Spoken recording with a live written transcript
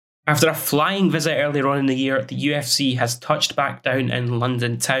After a flying visit earlier on in the year, the UFC has touched back down in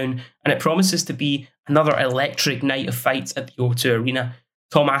London town, and it promises to be another electric night of fights at the O2 Arena.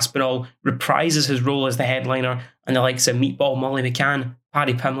 Tom Aspinall reprises his role as the headliner, and the likes of Meatball Molly McCann,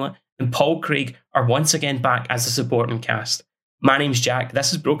 Paddy Pimblett, and Paul Craig are once again back as the supporting cast. My name's Jack,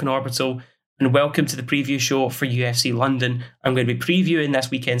 this is Broken Orbital, and welcome to the preview show for UFC London. I'm going to be previewing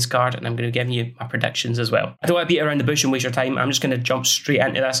this weekend's card, and I'm going to give you my predictions as well. I don't want to beat around the bush and waste your time. I'm just going to jump straight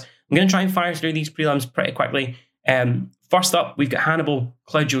into this. I'm going to try and fire through these prelims pretty quickly. First up, we've got Hannibal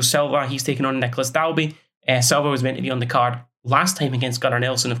Claudio Silva. He's taking on Nicholas Dalby. Silva was meant to be on the card last time against Gunnar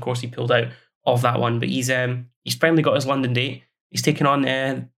Nelson. Of course, he pulled out of that one, but he's finally got his London date. He's taking on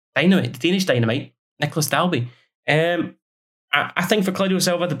Dynamite, the Danish Dynamite, Nicholas Dalby. I think for Claudio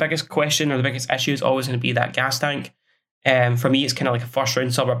Silva, the biggest question or the biggest issue is always going to be that gas tank. For me, it's kind of like a first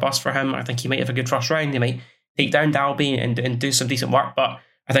round sub or bust for him. I think he might have a good first round. He might take down Dalby and do some decent work, but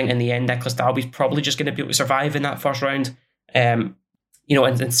I think in the end, Nicholas Dalby's probably just going to be able to survive in that first round. And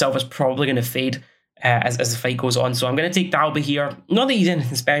Silva's probably going to fade as the fight goes on. So I'm going to take Dalby here. Not that he's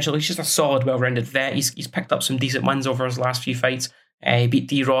anything special. He's just a solid, well-rounded vet. He's picked up some decent wins over his last few fights. He beat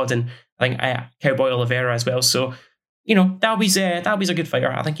D-Rod and I think Cowboy Oliveira as well. So, Dalby's a good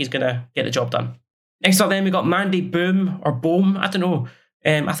fighter. I think he's going to get the job done. Next up then, we got Mandy Boom, or Boom. I don't know.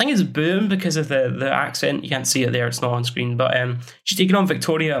 I think it's Boom because of the accent. You can't see it there. It's not on screen. But she's taking on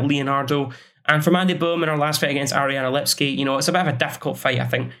Victoria Leonardo. And for Mandy Boom in her last fight against Ariana Lipski, it's a bit of a difficult fight, I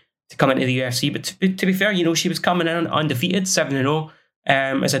think, to come into the UFC. But to be fair, she was coming in undefeated, 7-0,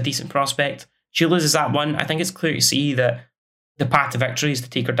 as a decent prospect. She loses that one. I think it's clear to see that the path to victory is to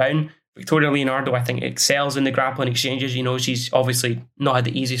take her down. Victoria Leonardo, I think, excels in the grappling exchanges. She's obviously not had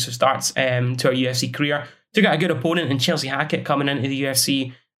the easiest of starts to her UFC career. Took out a good opponent in Chelsea Hackett coming into the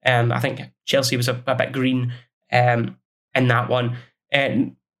UFC. I think Chelsea was a bit green in that one.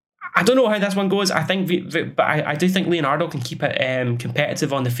 And I don't know how this one goes. I do think Leonardo can keep it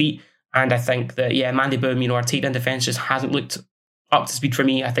competitive on the feet. And I think that, Mandy Boom, her takedown defense just hasn't looked up to speed for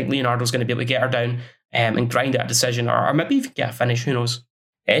me. I think Leonardo's going to be able to get her down and grind out a decision or maybe even get a finish. Who knows?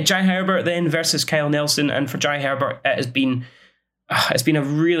 Jai Herbert then versus Kyle Nelson. And for Jai Herbert, it's been a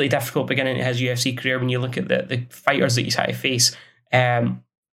really difficult beginning to his UFC career when you look at the fighters that he's had to face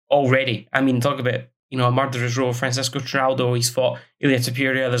already. I mean, talk about, a murderer's row. Francisco Trinaldo, he's fought Ilya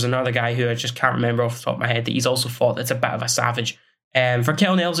Superior. There's another guy who I just can't remember off the top of my head that he's also fought that's a bit of a savage. For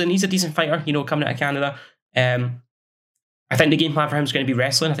Kyle Nelson, he's a decent fighter, coming out of Canada. I think the game plan for him is going to be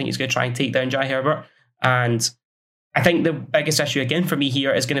wrestling. I think he's going to try and take down Jai Herbert. And I think the biggest issue again for me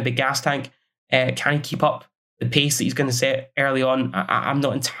here is going to be gas tank. Can he keep up the pace that he's going to set early on? I'm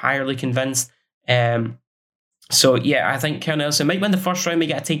not entirely convinced. I think Kyle Nelson might win the first round, might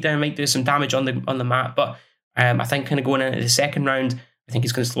get a takedown, might do some damage on the mat. But I think kind of going into the second round, I think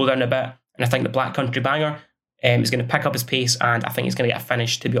he's going to slow down a bit. And I think the Black Country Banger is going to pick up his pace, and I think he's going to get a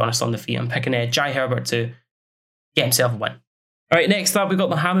finish, to be honest, on the feet. I'm picking Jai Herbert to get himself a win. All right, next up, we've got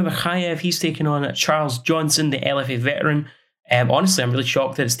Mohamed Makhachev. He's taking on Charles Johnson, the LFA veteran. Honestly, I'm really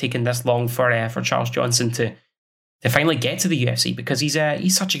shocked that it's taken this long for Charles Johnson to finally get to the UFC because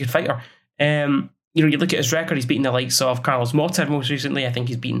he's such a good fighter. You look at his record, he's beaten the likes of Carlos Mota most recently. I think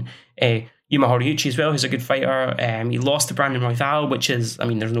he's beaten Yuma Horiuchi as well, who's a good fighter. He lost to Brandon Royval, which is,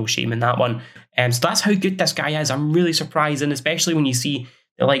 there's no shame in that one. So that's how good this guy is. I'm really surprised, and especially when you see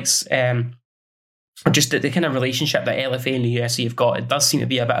the likes, or just the kind of relationship that LFA and the UFC have got. It does seem to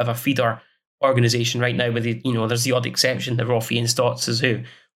be a bit of a feeder organisation right now, with there's the odd exception, the Rafi and Stotts, who,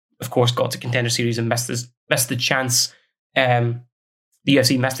 of course, got to Contender Series and missed the chance. The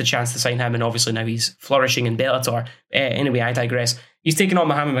UFC missed the chance to sign him, and obviously now he's flourishing in Bellator. Anyway, I digress. He's taken on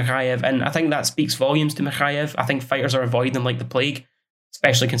Mohamed Makhachev, and I think that speaks volumes to Makhachev. I think fighters are avoiding him like the plague,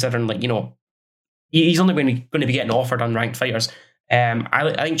 especially considering, he's only going to be getting offered unranked fighters.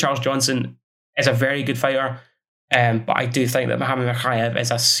 I think Charles Johnson is a very good fighter, but I do think that Mohamed Makhachev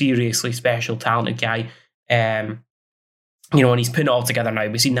is a seriously special, talented guy. And he's putting it all together now.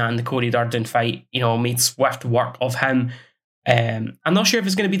 We've seen that in the Cody Durden fight, made swift work of him. I'm not sure if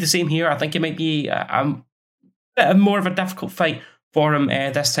it's going to be the same here. I think it might be a bit more of a difficult fight for him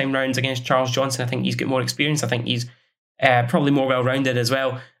this time round against Charles Johnson. I think he's got more experience. I think he's probably more well-rounded as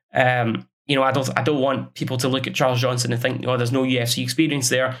well. I don't want people to look at Charles Johnson and think, there's no UFC experience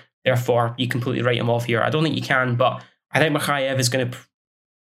there, therefore you completely write him off here. I don't think you can, but I think Makhachev is going to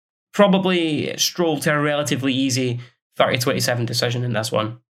probably stroll to a relatively easy 30-27 decision in this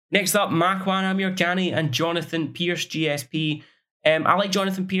one. Next up, Makwan Amirkhani and Jonathan Pierce, GSP. I like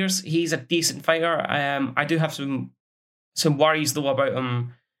Jonathan Pierce. He's a decent fighter. I do have some worries though about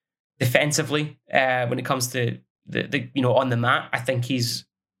him defensively when it comes to the on the mat. I think he's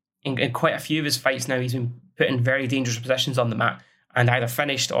in quite a few of his fights now, he's been put in very dangerous positions on the mat and either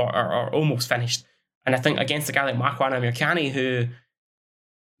finished or almost finished. And I think against a guy like Makwan Amirkhani, who,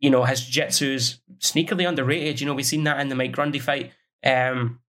 his jiu-jitsu is sneakily underrated. We've seen that in the Mike Grundy fight. I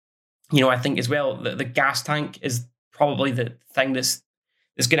think as well the gas tank is probably the thing that's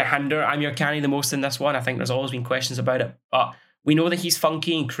going to hinder Amirkhani the most in this one. I think there's always been questions about it, but we know that he's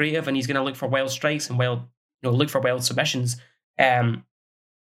funky and creative, and he's going to look for wild strikes and look for wild submissions.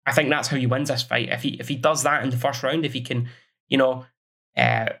 I think that's how he wins this fight. If he does that in the first round, if he can,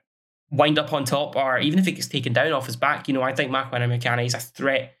 wind up on top, or even if he gets taken down off his back, I think Makwan Amirkhani is a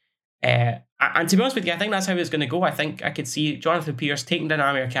threat. And to be honest with you, I think that's how it's going to go. I think I could see Jonathan Pierce taking down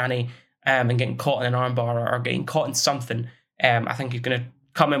Amirkhani and getting caught in an armbar or getting caught in something. I think he's going to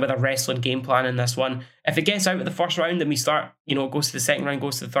come in with a wrestling game plan in this one. If it gets out of the first round and we start, goes to the second round,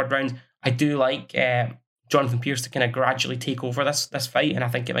 goes to the third round, I do like Jonathan Pierce to kind of gradually take over this fight, and I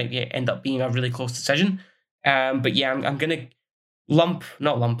think it might end up being a really close decision. But yeah, I'm going to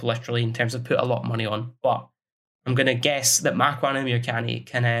not lump literally in terms of put a lot of money on, but I'm going to guess that Makwan Amirkhani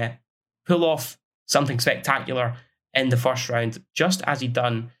can pull off something spectacular in the first round, just as he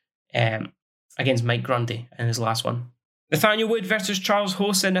done against Mike Grundy in his last one. Nathaniel Wood versus Charles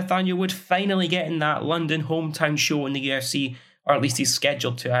Hossa. Nathaniel Wood finally getting that London hometown show in the UFC, or at least he's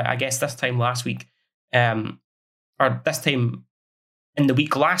scheduled to. I guess this time last week, or this time in the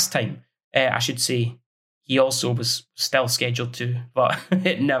week last time, I should say. He also was still scheduled to, but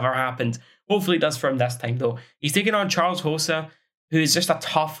it never happened. Hopefully it does for him this time, though. He's taking on Charles Hossa, who's just a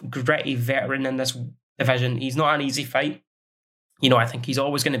tough, gritty veteran in this division. He's not an easy fight. I think he's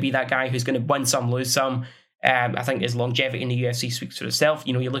always going to be that guy who's going to win some, lose some. I think his longevity in the UFC speaks for itself.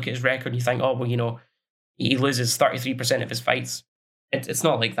 You look at his record and you think, he loses 33% of his fights. It's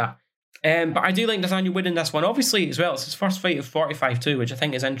not like that. But I do like Nathaniel Wood in this one. Obviously, as well, it's his first fight of 45-2, which I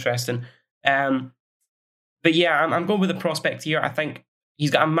think is interesting. But yeah, I'm going with the prospect here. I think he's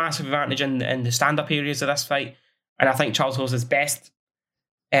got a massive advantage in the stand-up areas of this fight. And I think Charles Hossa's best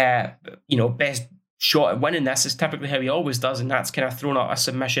shot at winning this is typically how he always does, and that's kind of throwing out a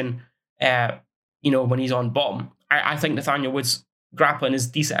submission, when he's on bottom. I think Nathaniel Wood's grappling is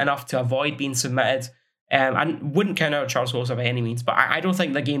decent enough to avoid being submitted. I wouldn't count out Charles Hossa by any means, but I don't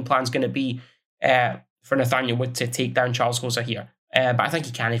think the game plan's going to be for Nathaniel Wood to take down Charles Hossa here. But I think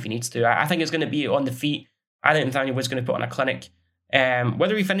he can if he needs to. I think it's going to be on the feet. I think Nathaniel Wood's going to put on a clinic.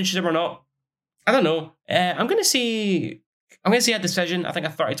 Whether he finishes him or not, I don't know. I'm going to say a decision. I think a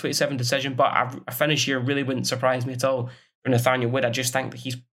 30-27 decision, but a finish here really wouldn't surprise me at all for Nathaniel Wood. I just think that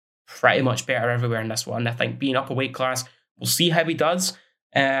he's pretty much better everywhere in this one. I think being up a weight class, we'll see how he does.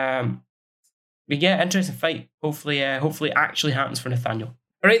 But yeah, interesting fight. Hopefully actually happens for Nathaniel.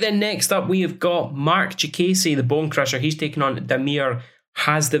 All right, then next up we have got Mark Jacasey, the Bone Crusher. He's taking on Damir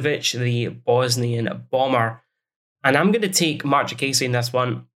Hazdovic, the Bosnian bomber. And I'm going to take Mark Jacasey in this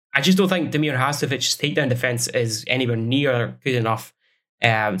one. I just don't think Damir Hazdovic's takedown defense is anywhere near good enough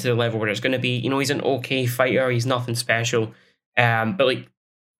to the level where it's going to be. He's an okay fighter. He's nothing special. But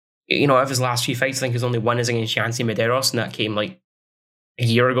of his last few fights, I think his only one is against Yancy Medeiros, and that came a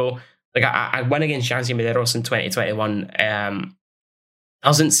year ago. I won against Yancy Medeiros in 2021.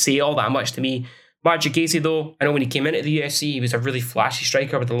 Doesn't say all that much to me. Mark Jacasey, though, I know when he came into the UFC, he was a really flashy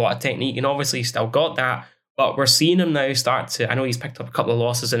striker with a lot of technique, and obviously he's still got that. But we're seeing him now start to... I know he's picked up a couple of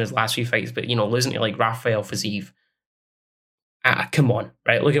losses in his last few fights, but, losing to Rafael Fiziev. Come on,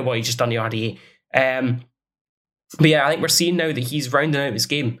 right? Look at what he just done to RDA. But yeah, I think we're seeing now that he's rounding out his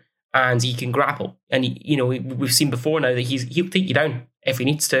game and he can grapple. And, we've seen before now that he'll take you down if he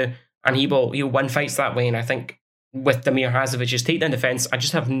needs to, and he'll win fights that way. And I think with Damir Hazdovic's takedown defense, I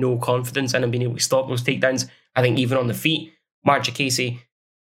just have no confidence in him being able to stop those takedowns. I think even on the feet, Mark Jacasey...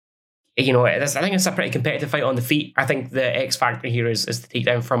 I think it's a pretty competitive fight on the feet. I think the X factor here is the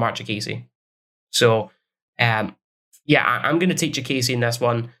takedown for Mark Jacasey. So, I'm going to take Jacasey in this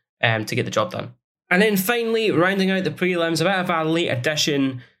one to get the job done. And then finally, rounding out the prelims, a bit of a late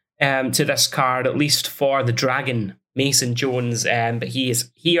addition to this card, at least for the Dragon, Mason Jones. But he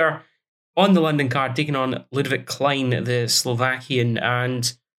is here on the London card, taking on Ludwig Klein, the Slovakian.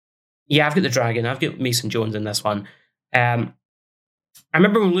 And yeah, I've got the Dragon. I've got Mason Jones in this one. I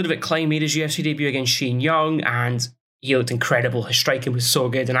remember when Ludwig Klein made his UFC debut against Shane Young, and he looked incredible. His striking was so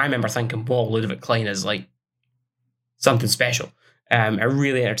good, and I remember thinking, "Whoa, Ludwig Klein is something special." A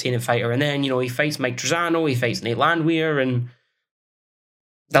really entertaining fighter. And then he fights Mike Trezano, he fights Nate Landwehr, and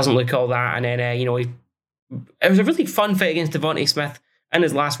doesn't look all that. And then it was a really fun fight against Devontae Smith. In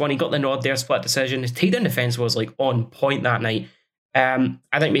his last one, he got the nod there, split decision. His takedown defense was on point that night.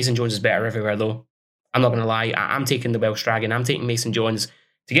 I think Mason Jones is better everywhere, though. I'm not going to lie. I'm taking the Welsh Dragon. I'm taking Mason Jones.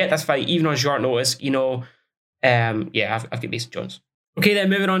 to get this fight, even on short notice, yeah, I've got Mason Jones. Okay, then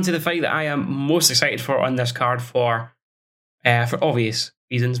moving on to the fight that I am most excited for on this card for obvious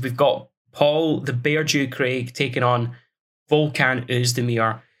reasons. We've got Paul the Bear Jew Craig taking on Volkan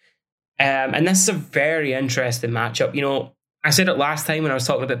Oezdemir. And this is a very interesting matchup. I said it last time when I was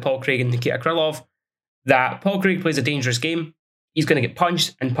talking about Paul Craig and Nikita Krylov, that Paul Craig plays a dangerous game. He's going to get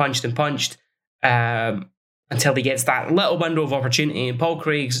punched and punched and punched until he gets that little window of opportunity. And Paul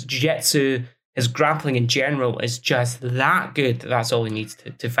Craig's jiu-jitsu, his grappling in general, is just that good. That's all he needs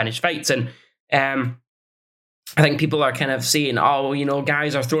to finish fights. And I think people are kind of saying,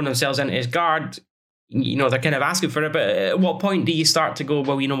 guys are throwing themselves into his guard. They're kind of asking for it. But at what point do you start to go,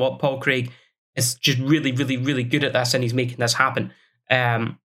 well, you know what, Paul Craig is just really, really, really good at this and he's making this happen.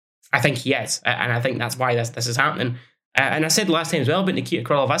 I think he is. And I think that's why this is happening. And I said last time as well about Nikita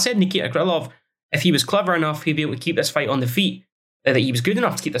Krylov. I said Nikita Krylov, if he was clever enough, he'd be able to keep this fight on the feet. That he was good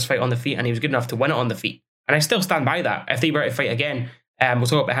enough to keep this fight on the feet and he was good enough to win it on the feet. And I still stand by that. If they were to fight again, we'll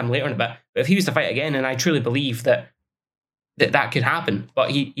talk about him later in a bit, but if he was to fight again, and I truly believe that could happen,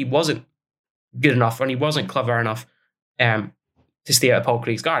 but he wasn't good enough and he wasn't clever enough to stay out of Paul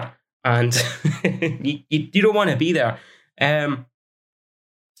Craig's guard. And you don't want to be there. But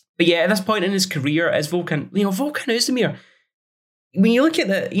yeah, at this point in his career, as Volkan Oezdemir, when you look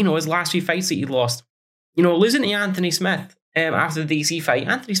at his last few fights that he lost, losing to Anthony Smith after the DC fight,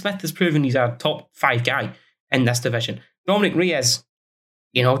 Anthony Smith has proven he's a top 5 guy in this division. Dominic Reyes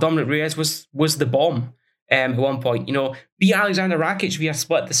was the bomb at one point. Beat Alexander Rakic via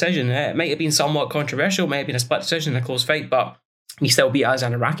split decision. It might have been somewhat controversial, might have been a split decision in a close fight, but he still beat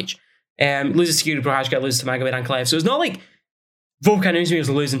Alexander Rakic. Loses to Yuri Prochazka, loses to Magomed Ankalaev. So it's not like Volkan Oezdemir is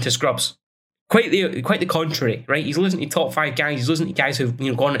losing to scrubs. Quite the contrary, right? He's losing to top 5 guys. He's losing to guys who've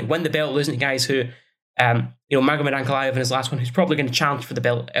gone on to win the belt, losing to guys who, Magomed Ankalaev in his last one, who's probably going to challenge for the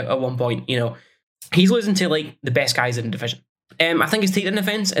belt at one point. He's losing to like the best guys in the division. I think his takedown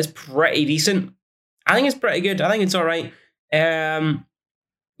defense is pretty decent. I think it's pretty good. I think it's all right.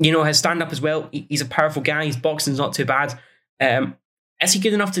 His stand-up as well. He's a powerful guy. His boxing's not too bad. Is he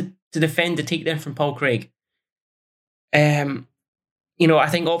good enough to defend the takedown from Paul Craig? I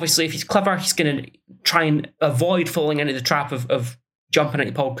think obviously if he's clever, he's going to try and avoid falling into the trap of jumping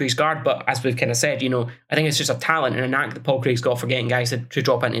into Paul Craig's guard. But as we've kind of said, I think it's just a talent and a knack that Paul Craig's got for getting guys to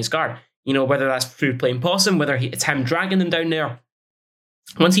drop into his guard. Whether that's through playing possum, whether it's him dragging them down there.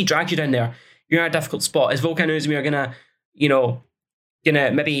 Once he drags you down there, you're in a difficult spot. Is Volkan Oezdemir gonna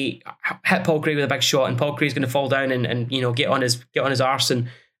maybe hit Paul Craig with a big shot, and Paul Craig's gonna fall down and get on his arse, and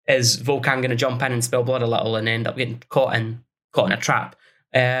is Volkan gonna jump in and spill blood a little and end up getting caught in a trap?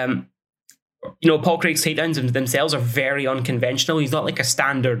 Paul Craig's takedowns themselves are very unconventional. He's not like a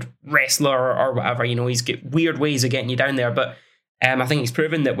standard wrestler or whatever. He's got weird ways of getting you down there, but I think he's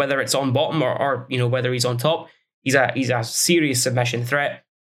proven that whether it's on bottom or whether he's on top, he's a serious submission threat.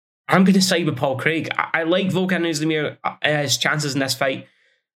 I'm going to side with Paul Craig. I like Volkan Oezdemir, his chances in this fight.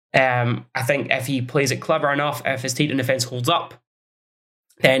 I think if he plays it clever enough, if his takedown defense holds up,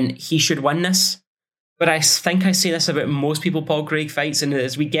 then he should win this. But I think I say this about most people Paul Craig fights, and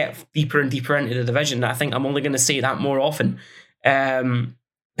as we get deeper and deeper into the division, I think I'm only going to say that more often. But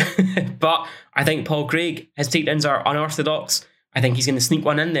I think Paul Craig, his takedowns are unorthodox. I think he's going to sneak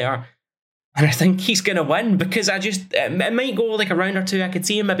one in there. And I think he's going to win because it might go like a round or two. I could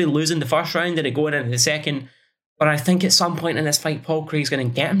see him maybe losing the first round and it going into the second. But I think at some point in this fight, Paul Craig's going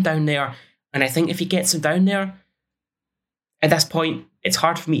to get him down there. And I think if he gets him down there, at this point, it's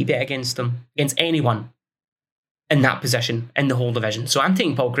hard for me to bet against him, against anyone in that position in the whole division. So I'm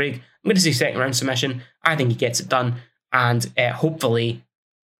taking Paul Craig. I'm going to say second round submission. I think he gets it done. And hopefully,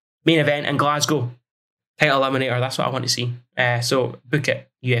 main event in Glasgow. Title eliminator, that's what I want to see. So book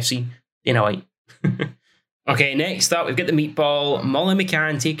it, UFC. White. Okay, next up, we've got the meatball. Molly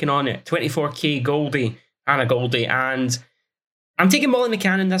McCann taking on 24K Goldie, Hannah Goldie. And I'm taking Molly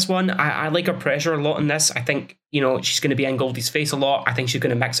McCann in this one. I like her pressure a lot in this. I think, she's going to be in Goldie's face a lot. I think she's going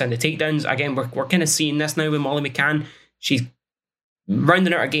to mix in the takedowns. Again, we're kind of seeing this now with Molly McCann. She's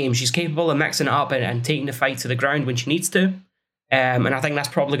rounding out her game. She's capable of mixing it up and taking the fight to the ground when she needs to. And I think that's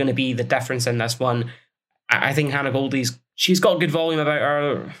probably going to be the difference in this one. I think Hannah Goldie's, she's got good volume about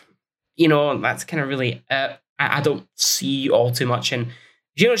her. That's kind of really I don't see all too much. And,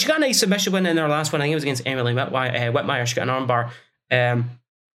 she got a nice submission win in her last one. I think it was against Emily Whitmire. She got an armbar.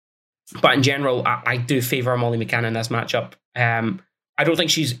 But in general, I do favour Molly McCann in this matchup. I don't think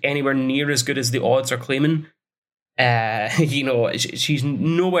she's anywhere near as good as the odds are claiming. She's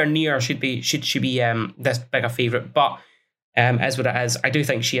nowhere near should be this big a favourite. But as what it is, I do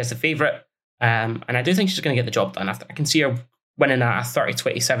think she is the favourite. And I do think she's going to get the job done. I can see her winning a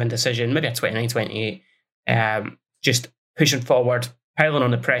 30-27 decision, maybe a 29-28. Just pushing forward, piling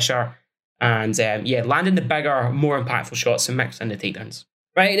on the pressure, and landing the bigger, more impactful shots and mixing the takedowns.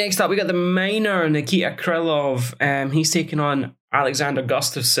 Right, next up we got the minor, Nikita Krylov. He's taking on Alexander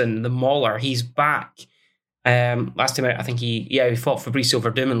Gustafsson, the Mauler. He's back. Last time out, I think he fought Fabricio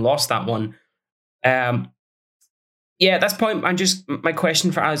Verdum and lost that one. At this point, my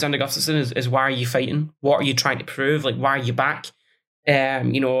question for Alexander Gustafsson is why are you fighting? What are you trying to prove? Like, why are you back?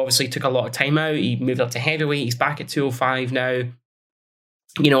 Obviously took a lot of time out. He moved up to heavyweight. He's back at 205 now.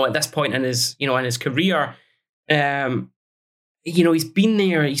 At this point in his career, he's been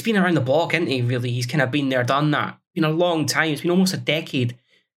there. He's been around the block, hasn't he? Really, he's kind of been there, done that. It's been a long time. It's been almost a decade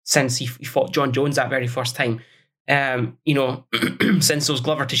since he fought John Jones that very first time. Since those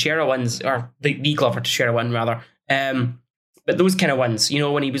Glover Teixeira wins, or the Glover Teixeira win rather. But those kind of wins,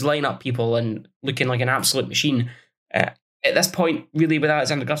 when he was lining up people and looking like an absolute machine. At this point, really, with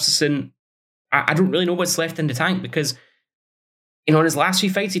Alexander Gustafsson, I don't really know what's left in the tank because, in his last few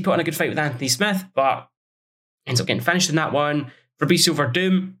fights, he put on a good fight with Anthony Smith, but ends up getting finished in that one. Fabricio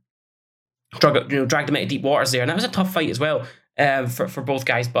Verdum dragged him into deep waters there, and that was a tough fight as well for both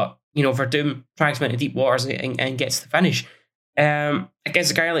guys. But Verdum drags him into deep waters and gets the finish.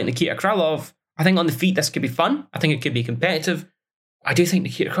 Against a guy like Nikita Krylov, I think on the feet this could be fun. I think it could be competitive. I do think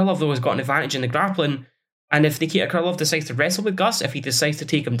Nikita Krylov though has got an advantage in the grappling, and if Nikita Krylov decides to wrestle with Gus, if he decides to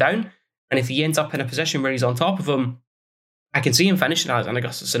take him down, and if he ends up in a position where he's on top of him, I can see him finishing Alexander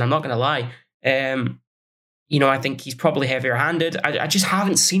Gustafsson. I'm not going to lie. I think he's probably heavier-handed. I just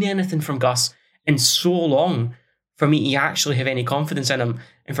haven't seen anything from Gus in so long for me to actually have any confidence in him,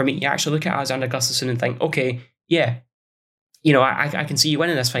 and for me to actually look at Alexander Gustafsson and think, okay, yeah, I can see you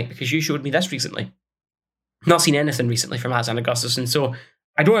winning this fight because you showed me this recently. Not seen anything recently from Alexander Gustafsson, so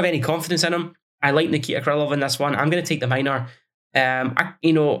I don't have any confidence in him. I like Nikita Krylov in this one. I'm going to take the minor.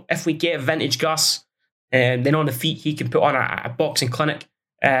 If we get vintage Gus, then on the feet he can put on a boxing clinic.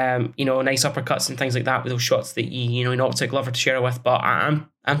 Nice uppercuts and things like that with those shots that he knocked out Glover Teixeira with. But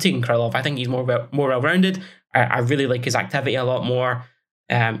I'm taking Krylov. I think he's more well-rounded. I really like his activity a lot more.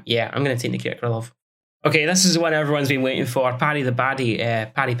 I'm going to take Nikita Krylov. Okay, this is the one everyone's been waiting for. Paddy the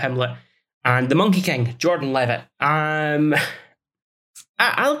Baddie, Paddy Pimblett, and the Monkey King, Jordan Levitt. I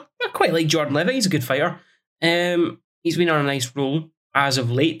quite like Jordan Levitt. He's a good fighter. He's been on a nice roll as of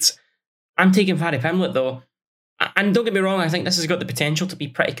late. I'm taking Paddy Pimblett though. And don't get me wrong, I think this has got the potential to be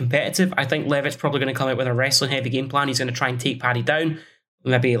pretty competitive. I think Levitt's probably going to come out with a wrestling-heavy game plan. He's going to try and take Paddy down.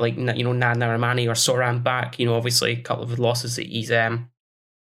 Maybe like, Nadna Romani or Soran back. Obviously a couple of losses that he's had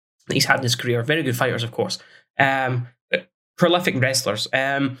in his career. Very good fighters, of course. But prolific wrestlers.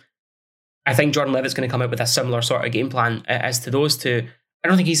 I think Jordan Levitt's going to come out with a similar sort of game plan as to those two. I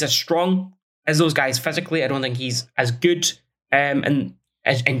don't think he's as strong as those guys physically. I don't think he's as good in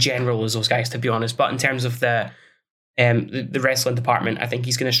general as those guys, to be honest. But in terms of the wrestling department, I think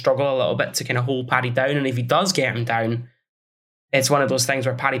he's going to struggle a little bit to kind of hold Paddy down. And if he does get him down, it's one of those things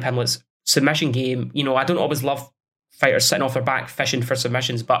where Paddy Pimblett's submission game, I don't always love fighters sitting off their back fishing for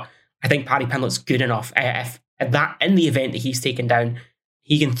submissions, but I think Paddy Pimblett's good enough. If that in the event that he's taken down,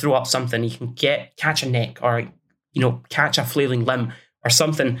 he can throw up something. He can catch a neck or catch a flailing limb or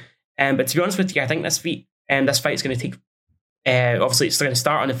something. But to be honest with you, I think this fight is going to take. Obviously, it's going to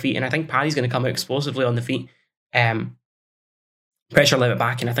start on the feet, and I think Paddy's going to come out explosively on the feet. Pressure Levitt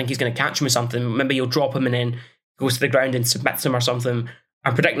back, and I think he's going to catch him with something. Maybe he'll drop him and then goes to the ground and submits him or something.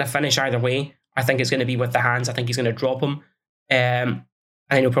 I'm predicting a finish either way. I think it's going to be with the hands. I think he's going to drop him. And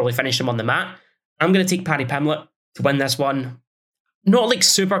then he'll probably finish him on the mat. I'm going to take Paddy Pimblett to win this one. Not like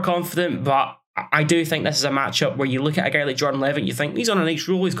super confident, but I do think this is a matchup where you look at a guy like Jordan Levitt, you think he's on a nice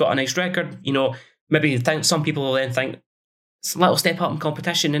roll, he's got a nice record. Maybe you think some people will then think it's a little step up in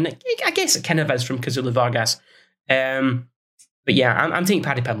competition, and I guess it kind of is from Kazula Vargas. But yeah, I'm taking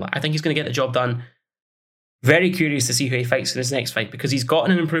Paddy Pimblett. I think he's going to get the job done. Very curious to see who he fights in his next fight because he's got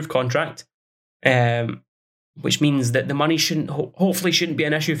an improved contract, which means that the money hopefully shouldn't be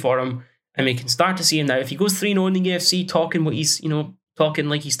an issue for him, and we can start to see him now. If he goes 3-0 in the UFC, talking what he's talking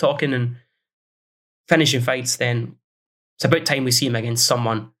like he's talking and finishing fights, then it's about time we see him against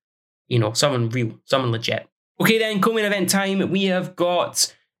someone, someone real, someone legit. Okay, then co-main event time. We have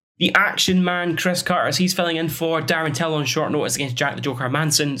got the action man, Chris Curtis. He's filling in for Darren Till on short notice against Jack the Joker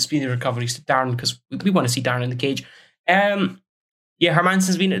Hermansson. Speedy recoveries to Darren because we want to see Darren in the cage.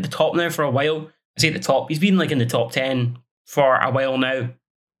 Hermansson's been at the top now for a while. I say at the top. He's been in the top 10 for a while now.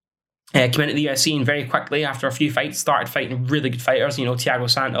 Came into the UFC and very quickly after a few fights started fighting really good fighters. Thiago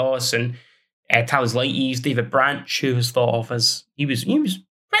Santos and Talis Laitis, David Branch, who was thought of as he was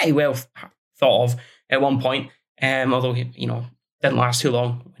pretty well thought of at one point. Although he, didn't last too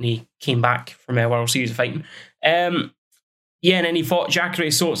long when he came back from a World Series of fighting. Yeah, and then he fought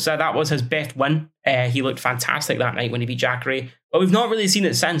Jacare Souza. That was his best win. He looked fantastic that night when he beat Jacare. But we've not really seen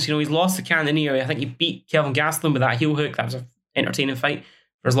it since. He's lost to Cannonier. I think he beat Kelvin Gastelum with that heel hook. That was an entertaining fight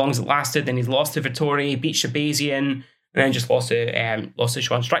for as long as it lasted. Then he's lost to Vittori, beat Shabazian, and then just lost to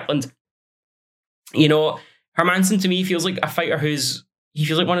Sean Strickland. Hermansson to me feels like a fighter he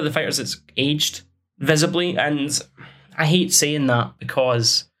feels like one of the fighters that's aged visibly, and I hate saying that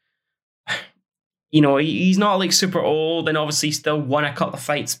because he's not like super old and obviously still won a couple of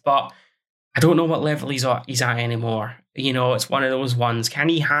fights, but I don't know what level he's at anymore. It's one of those ones. Can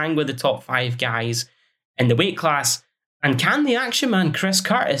he hang with the top 5 guys in the weight class? And can the action man Chris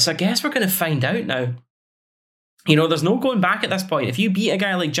Curtis? I guess we're going to find out now. There's no going back at this point. If you beat a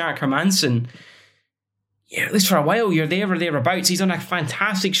guy like Jack Hermansson, at least for a while, you're there or thereabouts. He's on a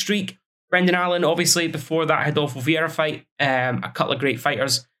fantastic streak. Brendan Allen, obviously, before that Adolfo Vieira fight, a couple of great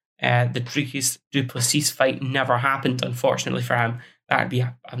fighters. The Duplessis fight never happened, unfortunately for him. That'd be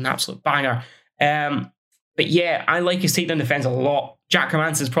an absolute banger. But yeah, I like his takedown defense a lot. Jack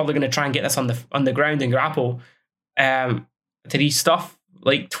Hermansson's probably going to try and get this on the ground and grapple. Did he stuff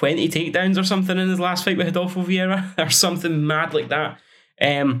like 20 takedowns or something in his last fight with Adolfo Vieira or something mad like that?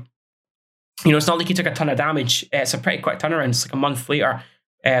 It's not like he took a ton of damage. It's a pretty quick turnaround. It's like a month later,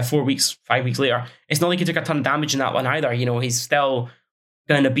 4 weeks, 5 weeks later. It's not like he took a ton of damage in that one either. He's still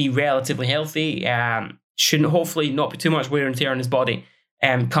going to be relatively healthy. Shouldn't hopefully not be too much wear and tear on his body.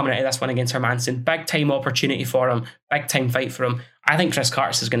 Coming out of this one against Hermansson, big time opportunity for him, big time fight for him. I think Chris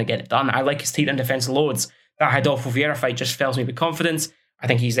Curtis is going to get it done. I like his takedown defense loads. That Adolfo Vieira fight just fills me with confidence. I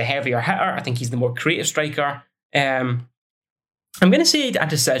think he's the heavier hitter. I think he's the more creative striker. I'm going to say a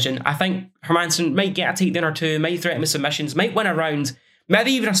decision. I think Hermansson might get a takedown or two, might threaten with submissions, might win a round,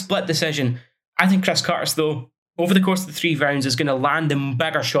 maybe even a split decision. I think Chris Curtis, though, over the course of the 3 rounds, is going to land the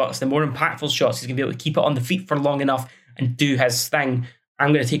bigger shots, the more impactful shots. He's going to be able to keep it on the feet for long enough and do his thing.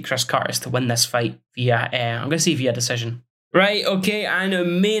 I'm going to take Chris Curtis to win this fight via decision. Right, okay,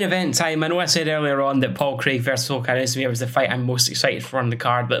 and main event time. I know I said earlier on that Paul Craig versus Volkan Oezdemir was the fight I'm most excited for on the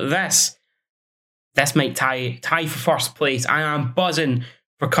card, but this might tie for first place. I am buzzing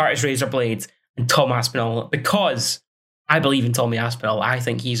for Curtis Razor Blaydes and Tom Aspinall because I believe in Tommy Aspinall. I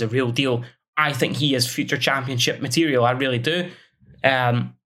think he's a real deal. I think he is future championship material. I really do.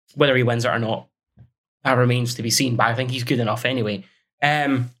 Whether he wins it or not, that remains to be seen, but I think he's good enough anyway.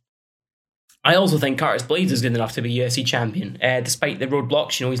 I also think Curtis Blaydes is good enough to be UFC champion, despite the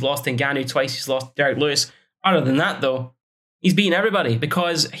roadblocks. He's lost to Ngannou twice, he's lost to Derek Lewis. Other than that, though, he's beaten everybody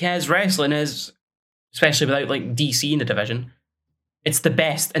because his wrestling is, especially without like DC in the division, it's the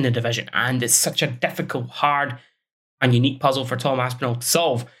best in the division, and it's such a difficult, hard, and unique puzzle for Tom Aspinall to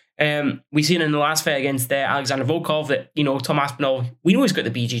solve. We seen in the last fight against Alexander Volkov that, Tom Aspinall, we know he's got the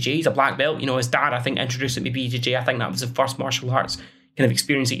BJJ, he's a black belt. His dad, I think, introduced him to BJJ. I think that was the first martial arts kind of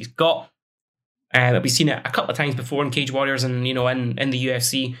experience that he's got. We've seen it a couple of times before in Cage Warriors and, in the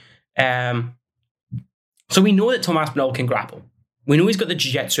UFC. So we know that Tom Aspinall can grapple. We know he's got the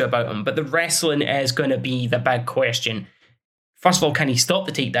jiu-jitsu about him, but the wrestling is going to be the big question. First of all, can he stop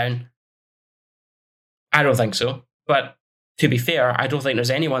the takedown? I don't think so. But to be fair, I don't think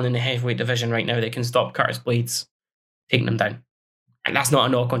there's anyone in the heavyweight division right now that can stop Curtis Blaydes taking him down. And that's not a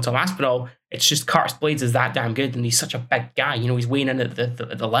knock on Tom Aspinall. It's just Curtis Blaydes is that damn good, and he's such a big guy. He's weighing in at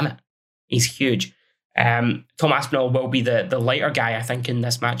the limit. He's huge. Tom Aspinall will be the lighter guy, I think, in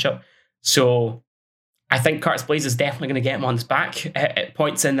this matchup. So I think Curtis Blaydes is definitely going to get him on his back at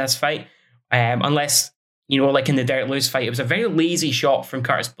points in this fight. Unless, like in the Derek Lewis fight, it was a very lazy shot from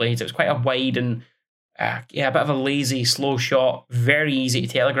Curtis Blaydes. It was quite a wide and a bit of a lazy, slow shot. Very easy to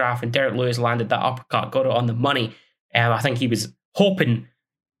telegraph. And Derek Lewis landed that uppercut, got it on the money. I think he was hoping,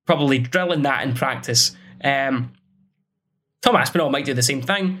 probably drilling that in practice. Tom Aspinall might do the same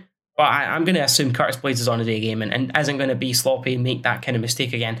thing. But I'm going to assume Curtis Blaydes is on a day game and isn't going to be sloppy and make that kind of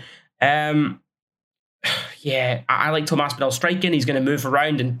mistake again. I like Tom Aspinall striking. He's going to move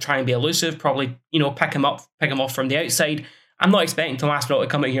around and try and be elusive. Probably, pick him off from the outside. I'm not expecting Tom Aspinall to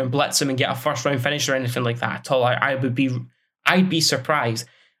come out here and blitz him and get a first round finish or anything like that at all. I'd be surprised.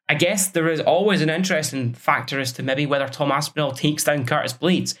 I guess there is always an interesting factor as to maybe whether Tom Aspinall takes down Curtis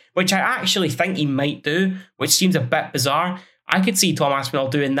Blaydes, which I actually think he might do, which seems a bit bizarre. I could see Tom Aspinall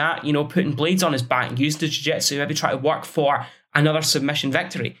doing that, putting Blaydes on his back and use the jiu-jitsu, maybe try to work for another submission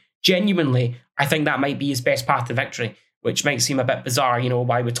victory. Genuinely, I think that might be his best path to victory, which might seem a bit bizarre,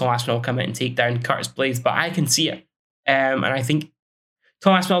 why would Tom Aspinall come out and take down Curtis Blaydes, but I can see it. And I think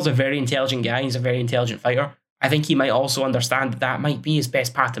Tom Aspinall's a very intelligent guy, he's a very intelligent fighter. I think he might also understand that might be his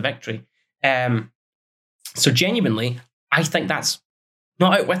best path to victory. So genuinely, I think that's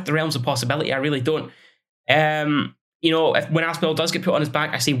not out with the realms of possibility. I really don't. When Aspinall does get put on his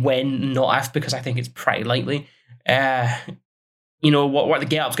back, I say when, not if, because I think it's pretty likely. What the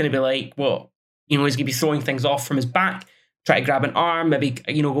get-up's going to be like. He's going to be throwing things off from his back, try to grab an arm, maybe,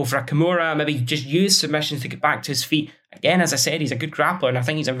 go for a Kimura, maybe just use submissions to get back to his feet. Again, as I said, he's a good grappler, and I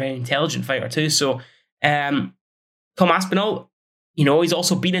think he's a very intelligent fighter too. So, Tom Aspinall, he's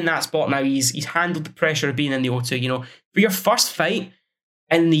also been in that spot now. He's handled the pressure of being in the O2. For your first fight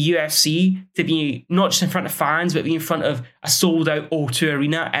in the UFC, to be not just in front of fans, but be in front of a sold-out O2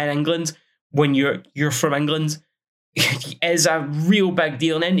 arena in England when you're from England is a real big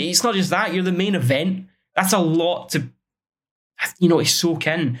deal. And it's not just that, you're the main event. That's a lot to soak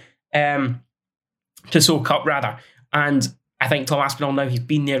in, to soak up rather. And I think Tom Aspinall now, he's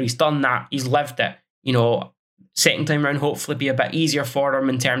been there, he's done that, he's lived it. Second time round, hopefully be a bit easier for him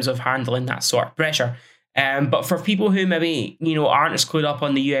in terms of handling that sort of pressure. But for people who maybe, aren't as clued up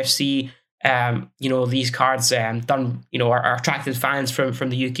on the UFC, these cards are attracted fans from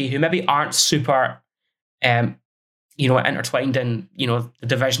the UK who maybe aren't super, intertwined in, the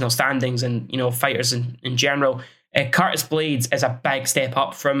divisional standings and, fighters in general. Curtis Blaydes is a big step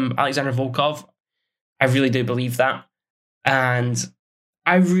up from Alexander Volkov. I really do believe that. And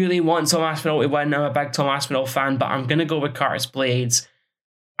I really want Tom Aspinall to win. I'm a big Tom Aspinall fan, but I'm going to go with Curtis Blaydes.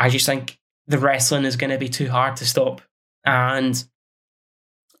 I just think the wrestling is going to be too hard to stop. And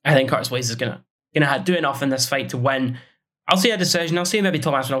I think Curtis Blaydes is going to do enough in this fight to win. I'll say a decision. I'll say maybe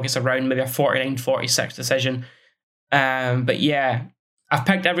Tom Aspinall gets a round, maybe a 49-46 decision. But yeah, I've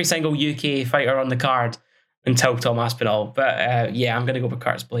picked every single UK fighter on the card until Tom Aspinall. But I'm going to go with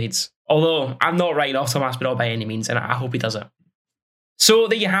Curtis Blaydes. Although I'm not writing off Tom Aspinall by any means, and I hope he does it. So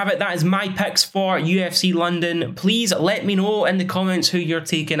there you have it. That is my picks for UFC London. Please let me know in the comments who you're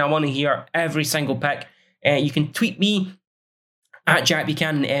taking. I want to hear every single pick. You can tweet me at Jack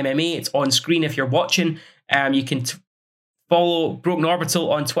Buchanan MMA. It's on screen if you're watching. You can follow Broken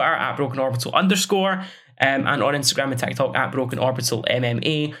Orbital on Twitter at BrokenOrbital_, and on Instagram and TikTok at Broken Orbital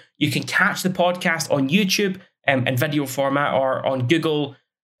MMA. You can catch the podcast on YouTube in video format, or on Google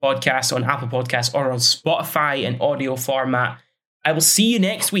Podcasts, on Apple Podcasts, or on Spotify in audio format. I will see you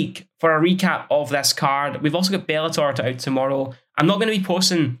next week for a recap of this card. We've also got Bellator out tomorrow. I'm not going to be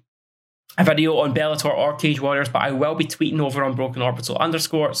posting a video on Bellator or Cage Warriors, but I will be tweeting over on Broken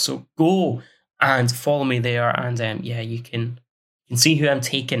Orbital_. So go and follow me there, and you can see who I'm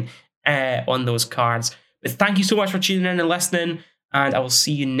taking on those cards. But thank you so much for tuning in and listening, and I will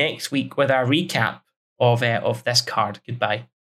see you next week with a recap of this card. Goodbye.